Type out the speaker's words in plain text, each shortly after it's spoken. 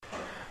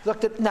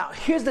Now,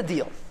 here's the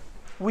deal.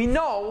 We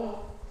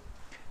know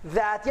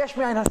that Yesh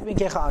Me'ayin has to be in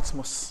Kecha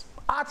Atzmus.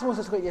 Atzmus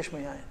is called Yesh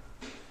Me'ayin.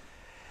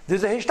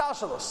 There's a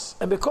Hishtashalus.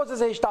 And because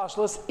there's a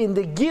Hishtashalus, in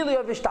the Gili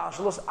of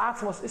Hishtashalus,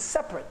 Atzmus is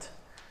separate.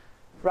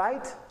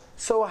 Right?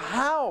 So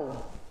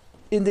how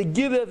in the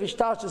Gili of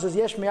Hishtashalus does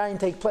Yesh Me'ayin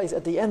take place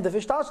at the end of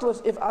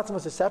Hishtashalus if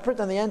Atzmus is separate?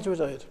 And the answer is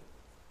Oyed.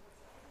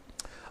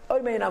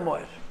 Oy Mein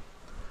Amoyer.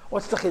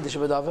 What's the Chiddush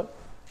of Adavar?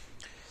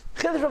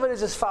 Chiddush of it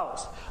is as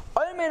follows.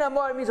 Oy Mein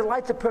Amoyer means a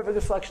light's a perfect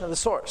reflection of the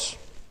source.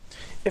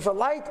 If a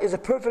light is a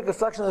perfect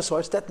reflection of the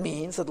source, that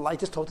means that the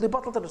light is totally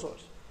bottled to the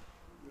source.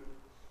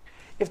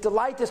 If the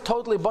light is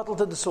totally bottled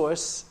to the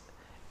source,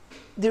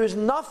 there is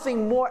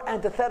nothing more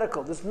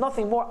antithetical, there's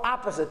nothing more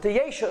opposite to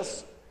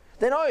Yeshus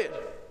than Oyed.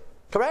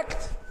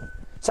 Correct?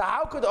 So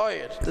how could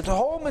Oyed, that the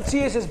whole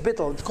Metzias is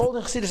bittul, it's called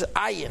in Chassidus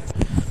Ayin,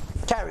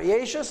 carry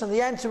Yeshus? And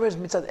the answer is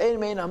Mitzad Ein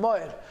Mein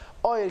Amoyer.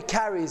 Oyed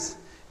carries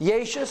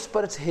Yeshus,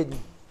 but it's hidden.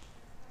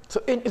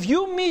 So if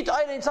you meet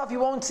Oyed Ein Sof, you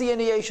won't see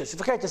any Yeshus.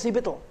 If okay, to see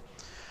bittul.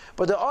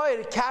 But the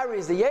Oyed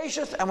carries the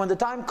Yeshus, and when the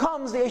time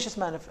comes, the Yeshus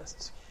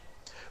manifests.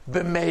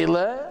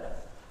 B'meile,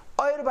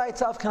 Oyed by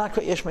itself cannot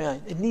create Yesh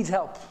Me'ayin. It needs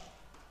help.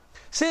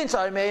 Since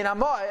Oyed Mein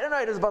Amoyer, and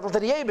Oyed is bottled to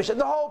the Yebish, and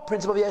the whole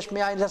principle of Yesh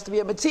Me'ayin has to be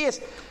a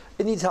Metzias,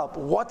 it needs help.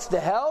 What's the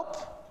help?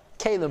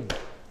 Kalim.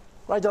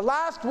 Right, the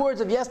last words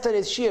of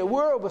yesterday's Shir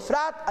were,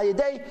 B'frat,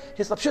 Ayedei,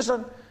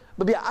 Hislapshusan,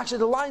 but yeah, actually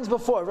the lines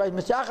before, right?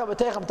 The Kalim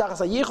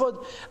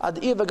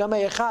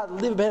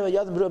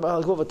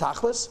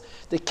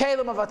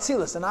of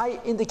Atzilus, and I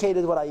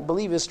indicated what I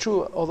believe is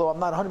true, although I'm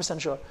not 100%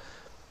 sure.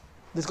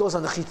 This goes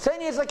on the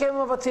Chitzeni is the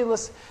Kalim of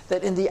Atzilus,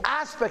 that in the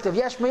aspect of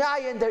Yesh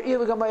Me'ayin, they're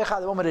Iva Gamay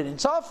Echad, Omer in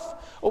Sof,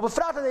 or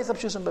B'frat,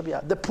 Hislapshusan,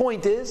 Babiyah. The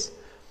point is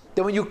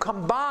that when you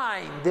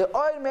combine the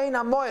Oyed Mein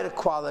Amoyer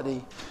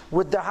quality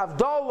with the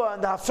Havdalah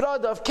and the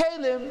Hafrada of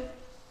Kalim,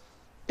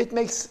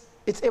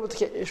 it's able to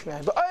create Yesh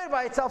Me'ayin. But Oyed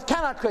by itself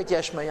cannot create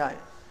Yesh Me'ayin.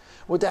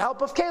 With the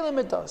help of Kalim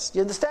it does.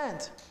 You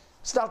understand?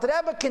 So the Alter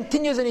Rebbe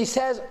continues and he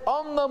says,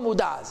 Omna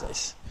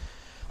Mudazes.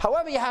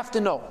 However, you have to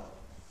know,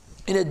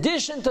 in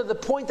addition to the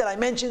point that I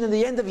mentioned in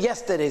the end of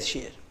yesterday's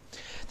Shir,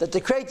 that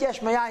to create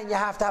Yesh Me'ayin you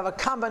have to have a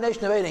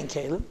combination of Oyed and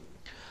Kalim,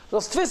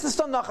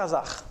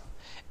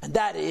 and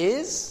that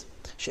is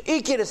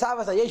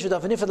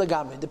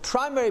the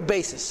primary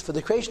basis for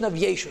the creation of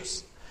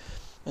Yeshus,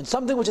 and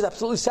something which is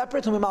absolutely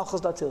separate from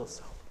Malchus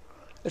Datzilus.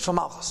 It's from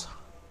Malchus.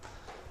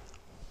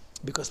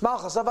 Because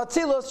Malchus of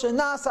Atzilus,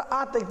 Shenasa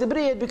Atik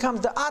Debri, it becomes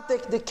the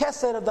Atik, the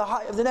Keser of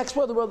the next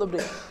world, the world of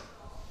Bria.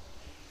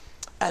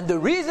 And the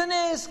reason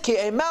is, Ki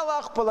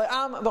Melach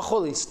Pole'am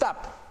B'chuli.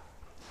 Stop.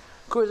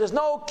 Because there's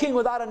no king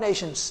without a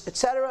nation,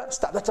 etc.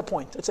 Stop. That's a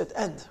point. It's at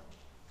end.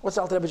 What's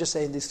the Alter Rebbe just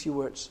saying in these few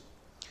words?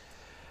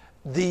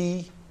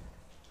 The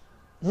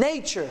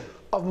nature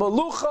of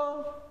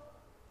Melucha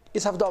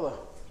is Havdalah.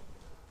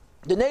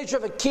 The nature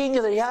of a king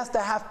is that he has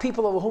to have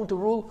people over whom to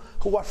rule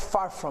who are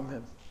far from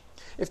him.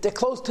 If they're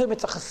close to him,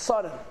 it's a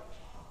chesaron.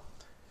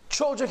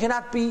 Children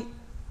cannot be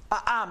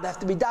a'am, they have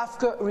to be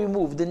dafka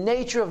removed. The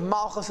nature of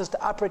Malchus is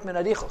to operate min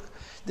arichok.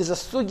 There's a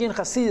sugi in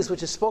Chassidus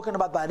which is spoken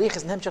about by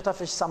Arichas and Hemshach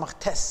Tafish Samach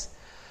Tes,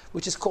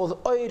 which is called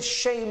Oyed,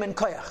 Shem, and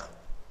Koyach.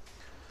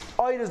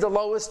 Oyed is the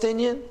lowest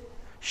Indian.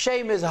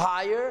 Shem is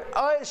higher.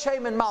 Oyed,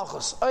 Shem, and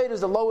Malchus. Oyed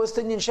is the lowest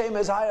Indian. Shem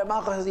is higher.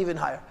 Malchus is even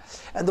higher.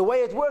 And the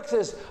way it works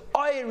is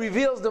Oyed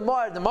reveals the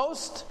more the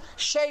most.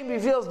 Shem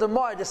reveals the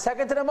more the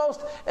second to the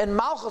most. And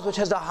Malchus, which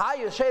has the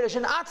highest Sheirosh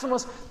and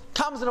Atzmus,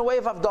 comes in a way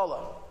of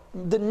Havdalah.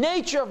 The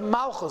nature of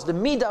Malchus, the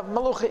midah of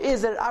Malucha,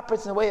 is that it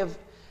operates in a way of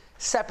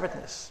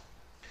separateness.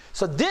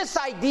 So this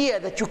idea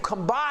that you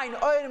combine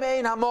Oyed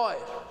Mein Hamoyer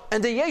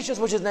and the Yeshus,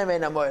 which is Nei Mein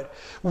Hamoyer,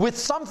 with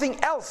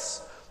something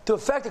else to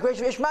affect the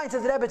creation of Yesh Me'ayin,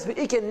 says the Rebbe,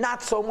 it's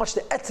not so much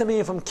the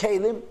etzemiyim from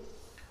Kalim,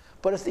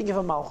 but it's thinking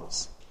from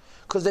Malchus.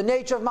 Because the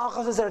nature of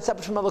Malchus is that it's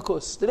separate from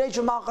Malakus. The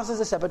nature of Malchus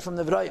is separate from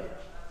the Vrayim.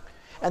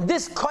 And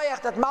this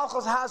koyach that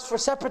Malchus has for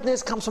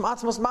separateness comes from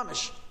Atzmos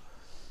Mamish.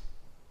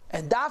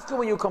 And after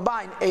when you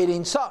combine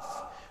Ein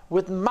Sof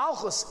with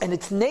Malchus and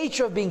its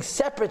nature of being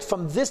separate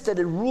from this that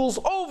it rules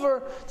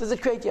over, does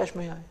it create Yesh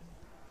Me'ayin?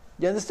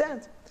 You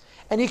understand?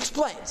 And he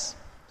explains.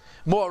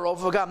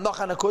 Moreover,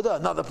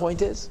 another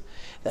point is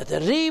that the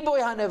Riboy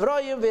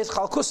HaNevroyim Ve'es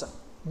Chalkusa,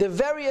 the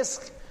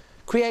various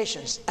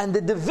creations and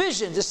the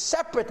division, the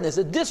separateness,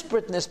 the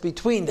disparateness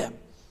between them.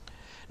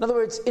 In other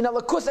words, in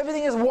Alakus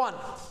everything is one.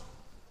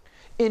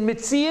 In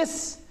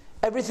Metzias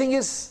everything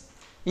is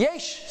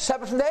Yesh,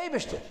 separate from the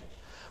Eibishter.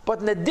 But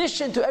in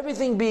addition to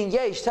everything being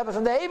Yesh, separate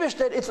from the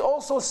Eibishter, it's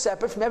also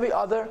separate from every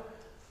other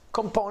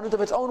component of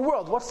its own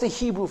world. What's the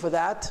Hebrew for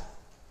that?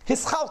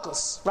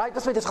 Hischalkus, right?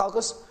 Let's make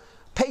Hischalkus.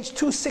 Page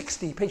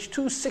 260. Page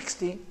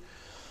 260.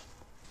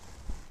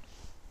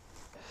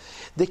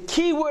 The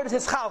key word is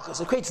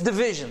Hischalkus. It creates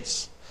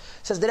divisions.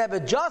 It says the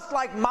Rebbe, just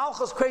like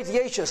Malchus creates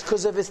Yeshus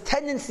because of his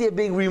tendency of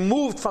being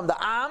removed from the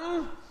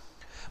Am,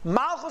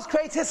 Malchus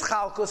creates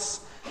Hischalkus.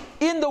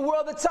 In the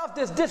world itself,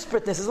 there's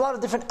disparateness. There's a lot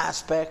of different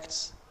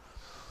aspects.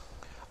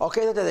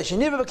 Okay,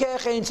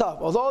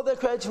 although they're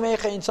created from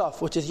Ein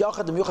Sof, which is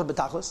Yachad and Yuchad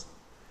B'Tachlis,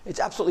 It's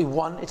absolutely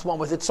one. It's one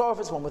with itself.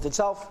 It's one with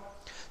itself.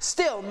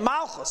 Still,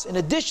 Malchus, in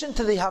addition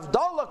to the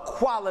Havdalah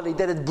quality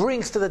that it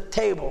brings to the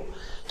table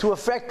to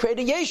affect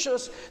creating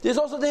Yeshus, there's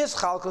also the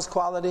Hischalkus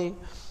quality.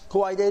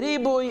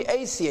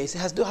 It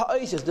has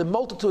the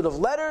multitude of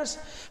letters,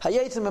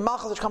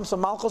 which comes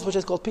from Malchus, which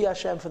is called Pi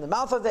Hashem, from the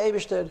mouth of the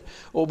Eibishter,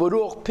 or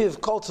Baruch Piv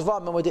Kol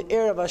Tzavam, and with the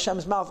air of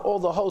Hashem's mouth, all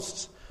the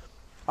hosts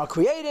are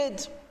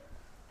created.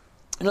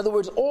 In other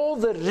words, all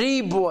the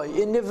riboy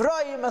in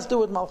Nivrayim has to do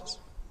with Malchus.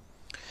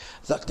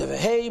 What's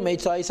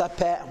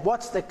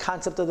the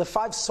concept of the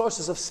 5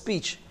 sources of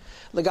speech?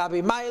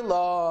 Lagabi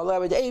Maila,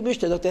 Lagabi the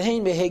Eibishter, Dr.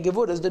 Hein Behei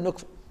Gevurah,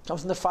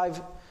 comes from the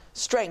 5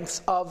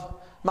 strengths of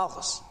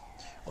Malchus.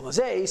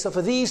 So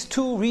for these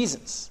 2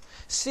 reasons,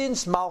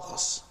 since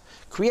Malchus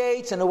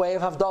creates in a way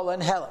of Havdalah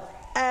and Helem,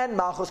 and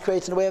Malchus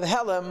creates in a way of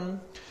Helem,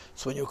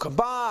 so when you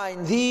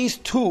combine these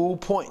 2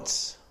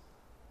 points,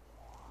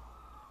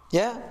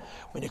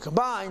 when you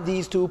combine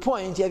these 2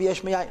 points, you have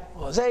Yesh Me'ayin.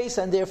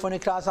 And therefore,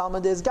 Nikras Alma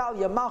Des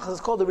Galia, Malchus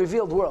is called the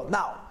revealed world.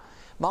 Now,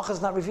 Malchus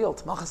is not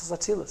revealed. Malchus is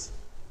Atzilus.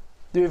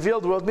 The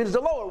revealed world means the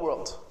lower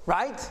world,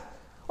 right?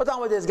 What's on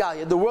with Des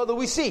Galia? The world that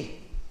we see.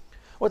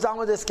 What's on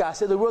with this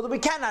Kassia? The world that we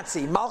cannot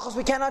see. Malchus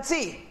we cannot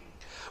see.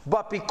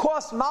 But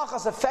because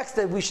Malchus affects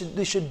that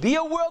there should be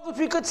a world which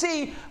we could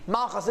see,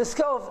 Malchus is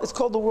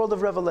called the world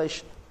of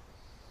revelation.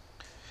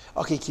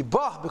 Okay,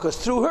 kibah, because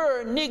through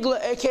her, nigla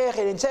ekech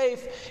Ein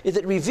Sof, is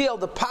it revealed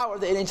the power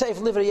that Ein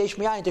Sof live yesh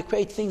me'ayin to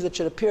create things that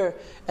should appear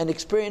and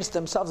experience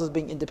themselves as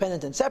being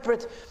independent and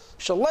separate.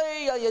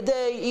 Shalei al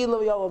yadei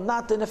ilo yalom,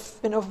 not in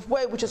a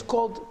way which is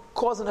called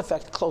cause and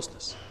effect,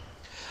 closeness.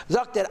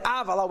 Zakter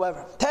Aval,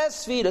 however, Tes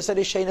Sfiras and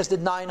Ishenas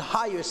did 9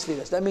 higher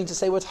Sfiras. That means to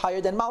say what's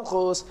higher than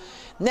Malchus.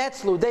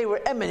 Netzlu, they were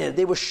emanated,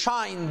 they were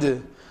shined.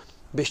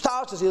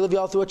 Bishtar,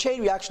 through a chain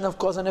reaction of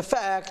cause and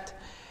effect,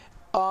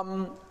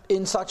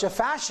 in such a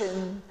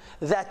fashion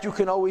that you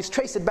can always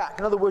trace it back.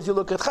 In other words, you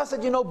look at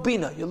Chesed, you know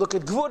Bina. You look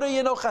at Gvura,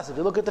 you know Chesed.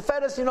 You look at the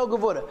Feres, you know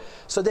Gvura.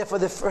 So therefore,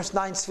 the first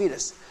 9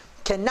 Sfiras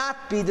cannot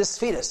be the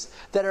Sfiras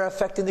that are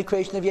affecting the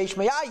creation of Yesh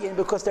Me'ayin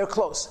because they're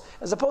close,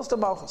 as opposed to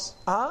Malchus.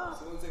 So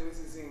what you're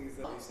saying is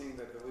that you're saying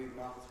that the way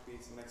Malchus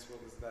creates the next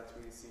world is that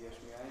we see Yesh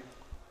Me'ayin?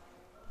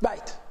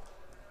 Right.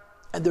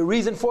 And the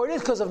reason for it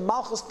is because of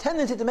Malchus'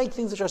 tendency to make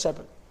things which are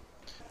separate.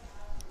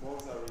 What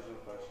was our original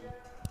question?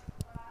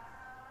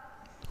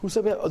 Who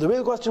said the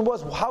real question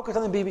was, how can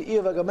something be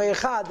Iva Gamei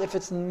Echad if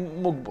it's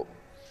Mugbul?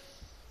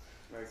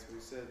 Right, so we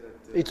said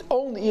that... it's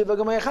only Iva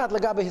Gamei Echad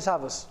Lagabe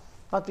Hisavas,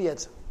 not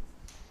B'yetz.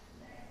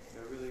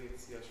 Really,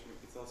 it's Yesh,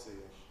 it's also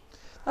Yesh.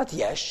 Not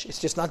Yesh, it's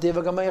just not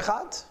Iva Gamei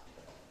Echad.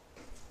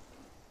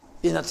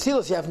 In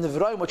Atzilus you have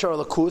Nevroim which are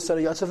Lakus that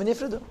are Yotzav and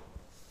Yifridu.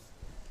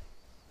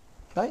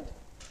 Right?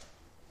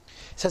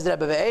 Says the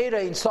Rebbe, Ve'eira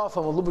in Sof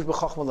HaMalubush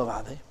B'chochma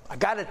Levadeh. I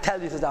got to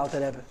tell you this, Alter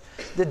Rebbe,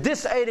 that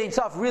this Eira in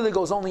Sof really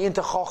goes only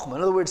into Chochma.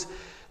 In other words,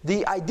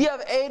 the idea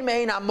of Eir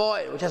Mein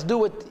Amoir, which has to do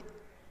with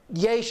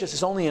Yeshus,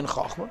 is only in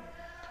Chochma.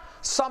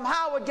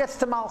 Somehow it gets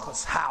to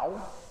Malchus.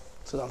 How?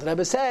 So the Alter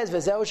Rebbe says,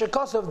 Ve'zeu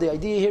Shekosov, the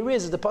idea here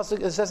is the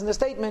pasuk says in the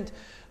statement,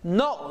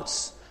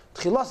 No'utz,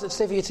 Tchilasa of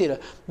Sefer Yetzirah.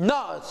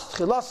 No'utz,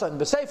 Tchilasa and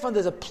B'seifan,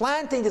 there's a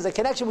planting, there's a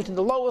connection between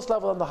the lowest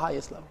level and the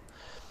highest level.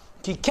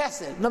 Ki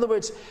Kesed. In other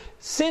words,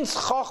 since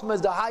Chochmah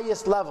is the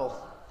highest level,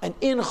 and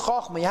in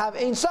Chochmah you have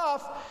Ein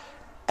Sof,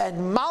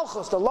 and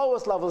Malchus, the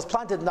lowest level, is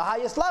planted in the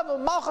highest level,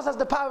 Malchus has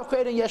the power of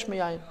creating Yesh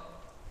Me'ayin.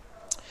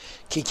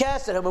 Ki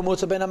Kesed,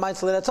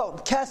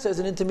 Kesed is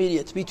an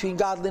intermediate between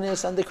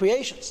godliness and the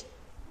creations.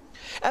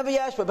 And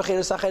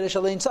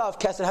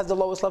Kesed has the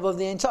lowest level of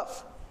the Ein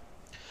Sof.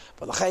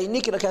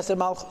 Kesed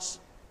Malchus,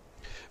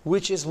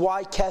 which is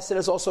why Kesed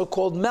is also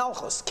called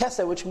Malchus.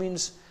 Kesed, which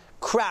means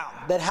crown,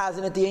 that has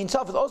in it the Ein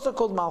Sof, is also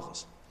called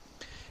Malchus.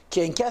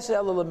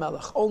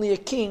 Only a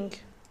king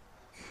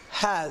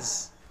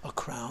has a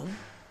crown.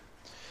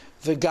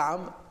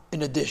 V'gam,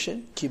 in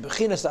addition, the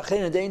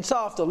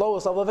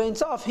lowest level of Ein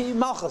Sof, he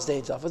Malchus the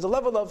Ein Sof, is the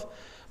level of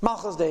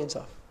Malchus the Ein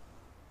Sof.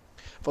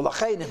 For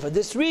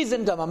this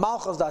reason,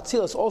 Malchus the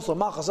Atzilus, also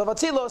Malchus of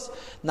Atzilus,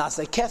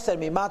 Nasa Keser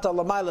Mimata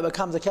Lamaila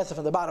becomes a Keser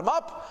from the bottom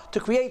up to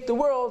create the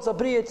worlds of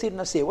Bria Tzir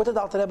Nasir. What did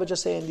Alter Rebbe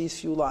just say in these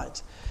few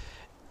lines?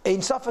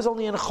 Ein Sof is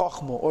only in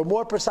Chochmah, or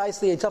more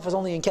precisely, Ein Sof is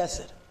only in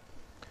Kesed.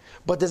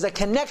 But there's a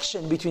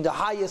connection between the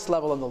highest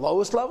level and the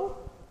lowest level,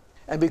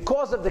 and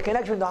because of the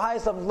connection between the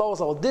highest level and the lowest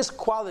level, this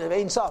quality of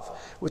Ein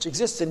Sof, which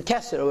exists in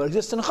Kesed or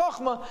exists in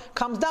Chochmah,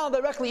 comes down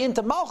directly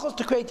into Malchus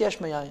to create Yesh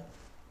Me'ayin.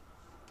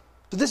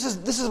 So this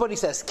is what he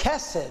says.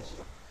 Kesed,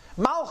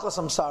 Malchus,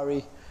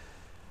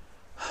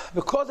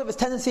 because of its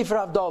tendency for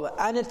Havdalah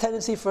and its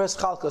tendency for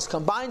Hischalkus,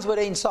 combines with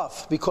Ein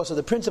Sof because of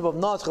the principle of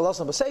No'at Chilas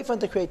B'Seifan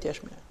to create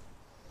Yesh Me'ayin.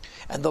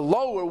 And the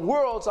lower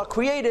worlds are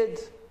created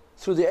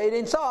through the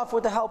Ein Sof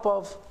with the help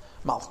of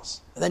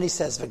Malchus. And then he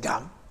says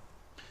V'gam.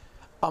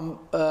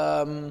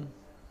 V'gam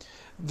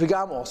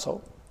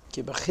also.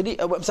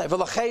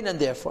 V'lachein, and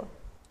therefore.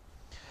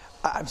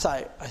 I'm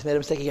sorry, I made a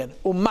mistake again.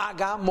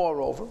 Umagam,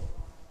 moreover.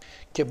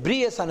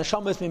 Kebriyas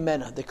HaNeshamas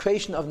Mimena, the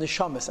creation of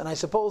Neshamas. And I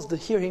suppose that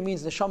here he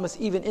means Neshamas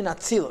even in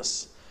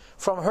Atzilus.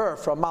 From her,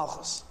 from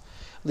Malchus.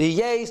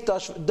 Liyesh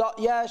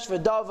yesh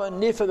v'dava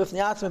nifa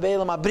b'fnei atzma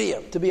be'elam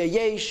abriya. To be a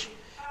yesh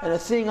and a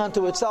thing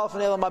unto itself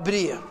in elam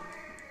abriya.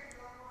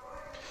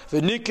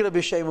 V'nikra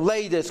b'shem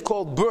leida, it's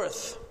called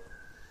birth.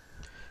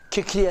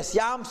 Kikriyas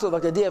Yamsuf,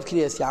 like the idea of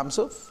Kriyas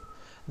Yamsuf.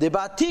 The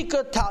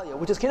Batika Talia,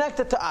 which is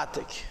connected to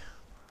Atik.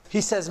 He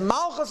says,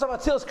 Malchus of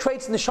Atzilus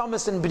creates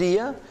Neshamas and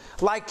Bria,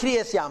 like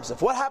Kriyas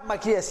Yamsuf. What happened by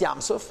Kriyas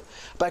Yamsuf?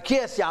 By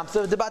Kriyas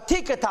Yamsuf, the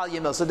Batika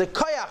Talia Mil. So the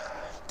Koyach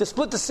to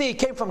split the sea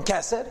came from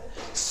Keser.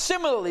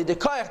 Similarly, the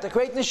Koyach to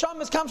create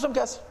Neshamas comes from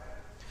Keser.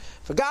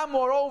 For God,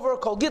 moreover,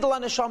 Kol Gidol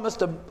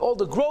HaNeshamas, all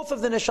the growth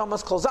of the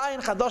Neshamas, Kol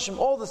Zayin Chadoshim,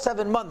 all the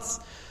 7 months,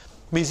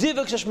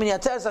 Mizivik Sheshmini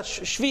Atzeres at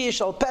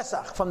Shvi'ish al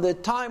Pesach, from the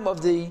time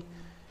of the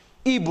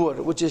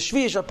Ibur, which is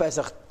Shvi'ish al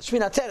Pesach,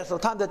 Shmini Atzeres, the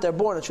time that they're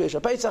born at Shvi'ish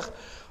al Pesach,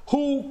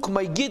 who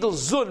K'may Gidol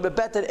Zun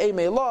bebetet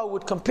Eimei Law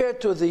would compare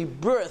to the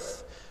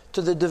birth,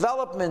 to the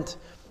development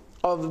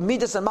of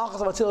Midas and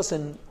Malchus of Atzilus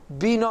and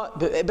Bina,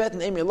 Bet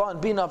and Eimei Law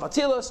and Bina of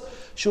Atzilus,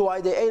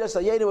 Shu'ai De Eidos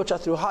Ayeda, which are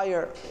through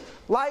higher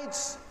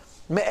lights,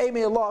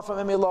 Me'emei law from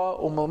Emei law,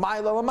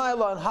 U'Mamayla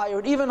L'Mayla, and higher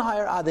and even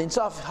higher, Adein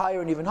Sof,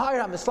 higher and even higher,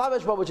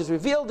 HaMislavesh, which is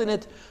revealed in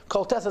it,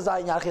 Kol Tesa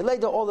Zayin Yarchi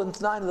Leida, all the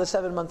 9 of the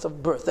 7 months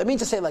of birth. That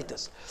means to say like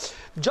this.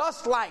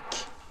 Just like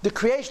the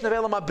creation of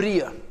Elam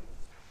Abriya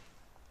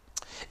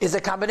is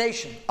a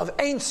combination of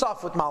Ein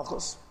Sof with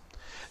Malchus,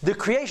 the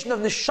creation of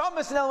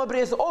Neshamas in Elam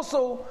Abriya is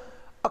also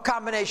a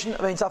combination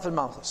of Ein Sof and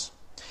Malchus.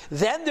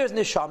 Then there's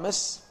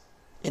Neshamas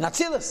in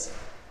Atzilus.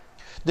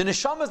 The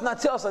Neshamas in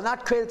Atzilus are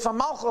not created from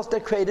Malchus, they're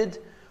created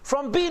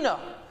from Bina.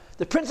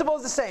 The principle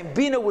is the same.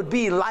 Bina would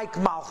be like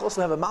Malchus,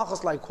 we have a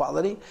Malchus-like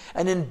quality,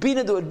 and in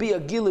Bina there would be a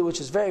Gili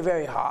which is very,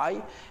 very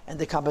high, and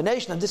the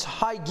combination of this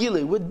high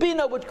Gili with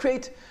Bina would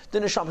create the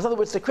Neshama. In other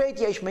words, to create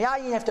Yesh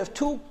Me'ayin, you have to have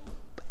 2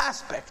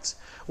 aspects.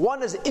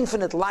 One is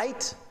infinite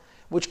light,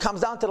 which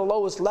comes down to the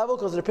lowest level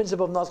because of the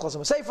principle of Nazchas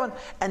and Seifan,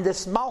 and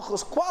this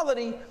Malchus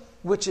quality,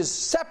 which is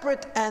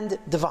separate and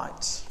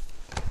divides.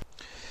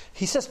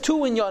 He says 2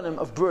 inyanim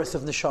of birth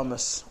of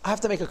Neshamas. I have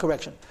to make a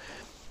correction.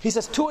 He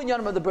says 2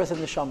 inyanim of the birth of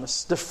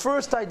Neshamas. The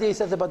first idea he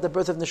says about the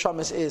birth of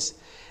Neshamas is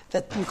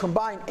that you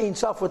combine Ein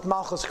Sof with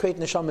Malchus, create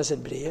Neshamas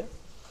and Bria.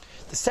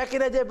 The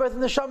second idea of birth of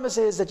Neshamas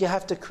is that you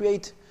have to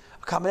create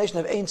a combination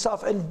of Ein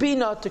Sof and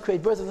Bina to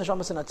create birth of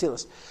Neshamas and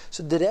Atzilus.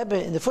 So the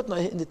Rebbe, in the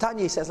footnote, in the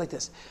Tanya, he says like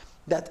this,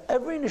 that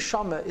every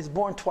Neshama is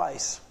born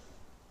twice.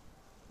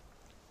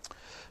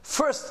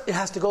 First, it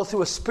has to go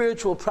through a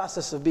spiritual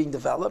process of being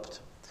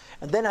developed,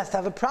 and then it has to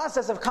have a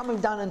process of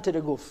coming down into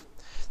the guf.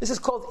 This is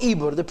called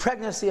Ibur, the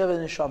pregnancy of a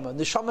Neshama.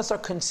 The Neshamas are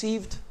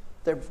conceived,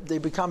 they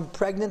become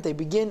pregnant, they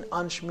begin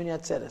on Shmini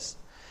Atzeres,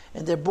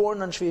 and they're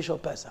born on Shvi'ish al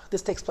Pesach.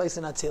 This takes place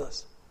in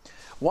Atzilus.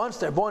 Once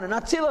they're born in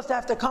Atzilus, they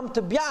have to come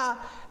to Bia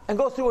and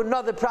go through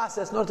another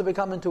process in order to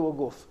become into a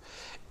guf.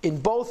 In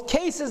both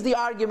cases, the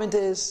argument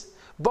is,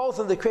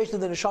 both in the creation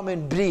of the Neshama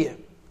in Bria,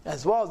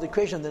 as well as the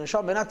creation of the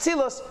Neshama in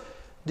Atzilus,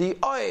 the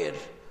Oir,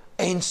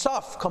 Ein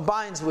Sof,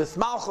 combines with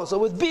Malchus or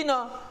with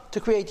Bina to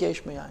create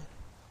Yesh Me'ayin.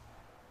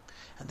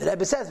 And the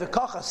Rebbe says,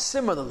 V'kacha,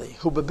 similarly,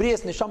 hu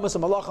bebrias neshamas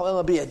malach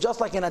al bria, just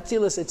like in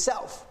Atzilus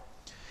itself,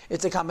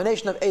 it's a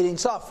combination of Ein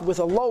Sof with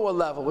a lower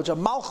level, which is a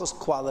Malchus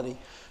quality,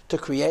 to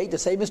create. The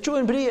same is true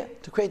in Bria,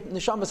 to create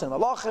neshamas and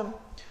malachim.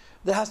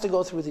 That has to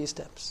go through these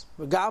steps.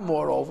 V'gam,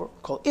 moreover,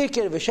 called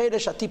ikir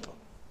v'shedesh atipa,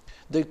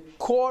 the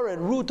core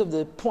and root of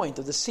the point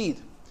of the seed,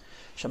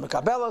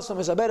 shemekabelas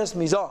u'mizaberes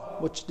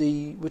mizah,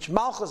 which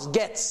Malchus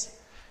gets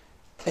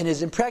and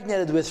is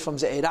impregnated with from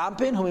Ze'er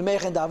Ampin, whom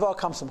Mechen Dava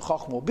comes from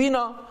Chochmo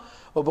Bina,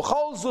 or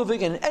B'chol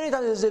Zuvik, and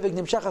anytime there's a Zuvik,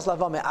 Nimshechas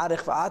Lava Me'arech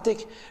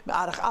V'atik,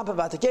 Me'arech Ampin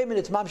V'atik,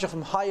 it's Mamshech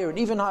from higher and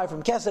even higher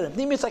from Keser, and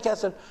Pnimis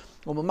HaKeser,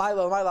 or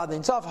M'mayla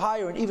Adin Tzaf,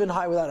 higher and even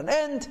higher without an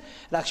end,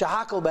 Rak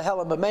Shahakal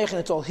Be'hel and B'mechen,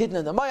 it's all hidden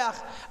in the Mayach,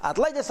 At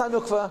Leides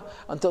HaNukva,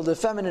 until the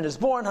feminine is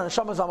born,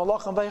 HaNeshamas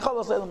V'malachim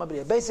V'yicholos Leilam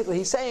Abriya. Basically,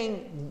 he's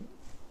saying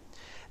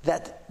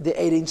that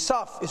the Ein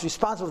Sof is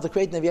responsible for the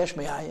creating of Yesh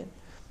Me'ayin.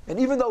 And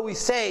even though we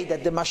say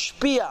that the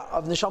mashpia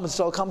of Neshama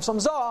Yisrael comes from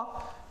Zah,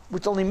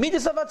 with only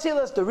Midas of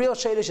Atzilus, the real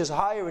Shadish is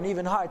higher and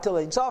even higher till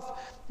Ein Sof,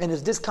 and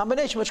it's this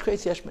combination which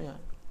creates Yesh Me'ayin.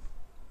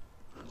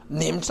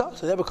 Nimtza,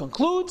 so the Rebbe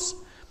concludes,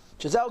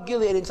 Shazel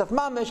Gili Ein Sof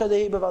Mamesh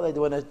Adehi B'Valei,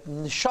 when a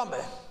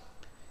Neshama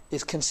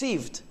is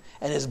conceived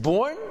and is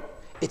born,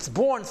 it's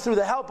born through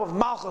the help of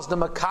Malchus, the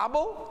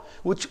Makabel,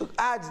 which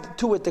adds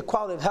to it the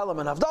quality of Helam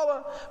and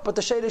Havdalah, but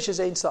the Shadish is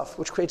Ein Sof,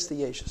 which creates the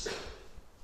Yeshus.